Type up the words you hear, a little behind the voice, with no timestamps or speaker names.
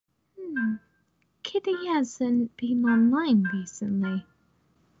Kitty hasn't been online recently.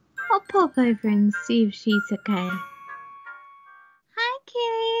 I'll pop over and see if she's okay. Hi,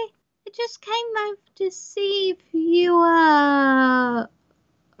 Kitty. I just came over to see if you are...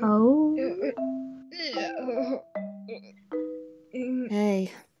 Oh?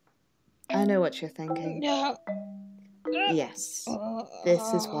 Hey, I know what you're thinking. Yes, this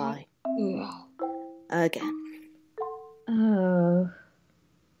is why. Again. Oh.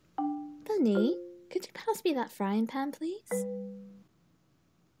 Bunny, could you pass me that frying pan, please?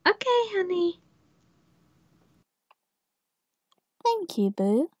 Okay, honey. Thank you,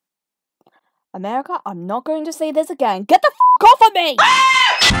 boo. America, I'm not going to say this again. Get the f*** off of me!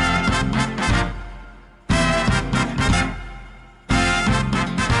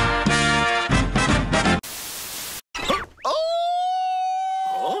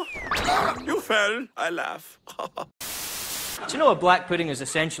 You fell. I laugh. Do you know a black pudding is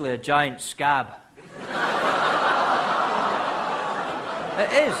essentially a giant scab?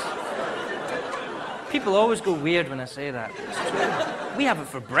 It is. People always go weird when I say that. It's true. We have it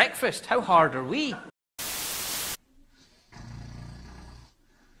for breakfast. How hard are we?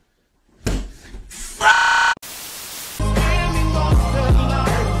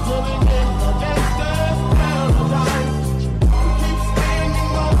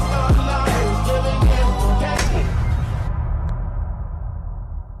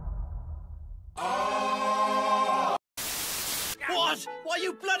 What? Why,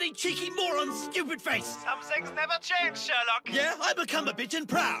 you bloody cheeky moron, stupid face! Some things never change, Sherlock. Yeah, I become a bit and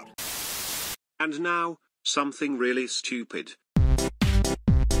proud. And now, something really stupid.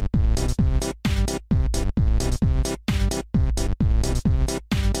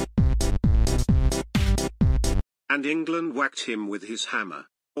 And England whacked him with his hammer,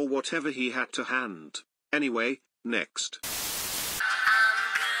 or whatever he had to hand. Anyway, next.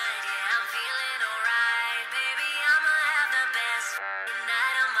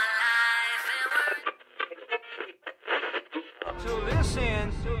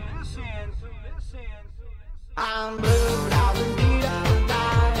 I'm blue,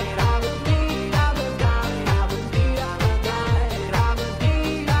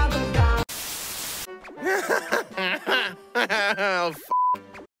 Oh,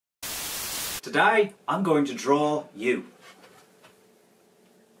 Today, I'm going to draw you.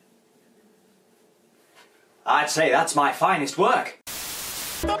 I'd say that's my finest work.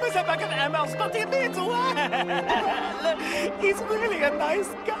 Stop us back at ML's spotty little. He's really a nice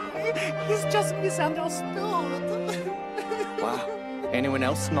guy. He's just misunderstood. wow. Anyone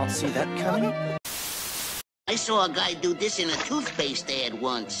else not see that coming? I saw a guy do this in a toothpaste ad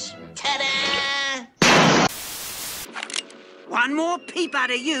once. Ta-da! One more peep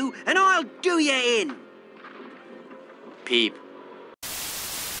out of you, and I'll do you in. Peep.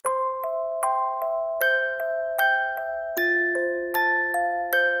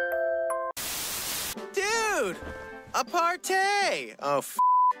 Dude! A party! Oh, f***.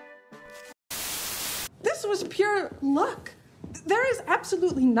 This was pure luck. There is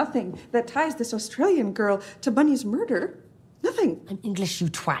absolutely nothing that ties this Australian girl to Bunny's murder. Nothing. I'm English, you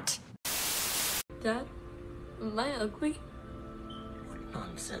twat. Dad, am I ugly? What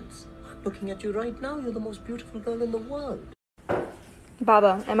nonsense. Looking at you right now, you're the most beautiful girl in the world.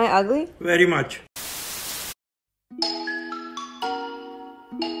 Baba, am I ugly? Very much.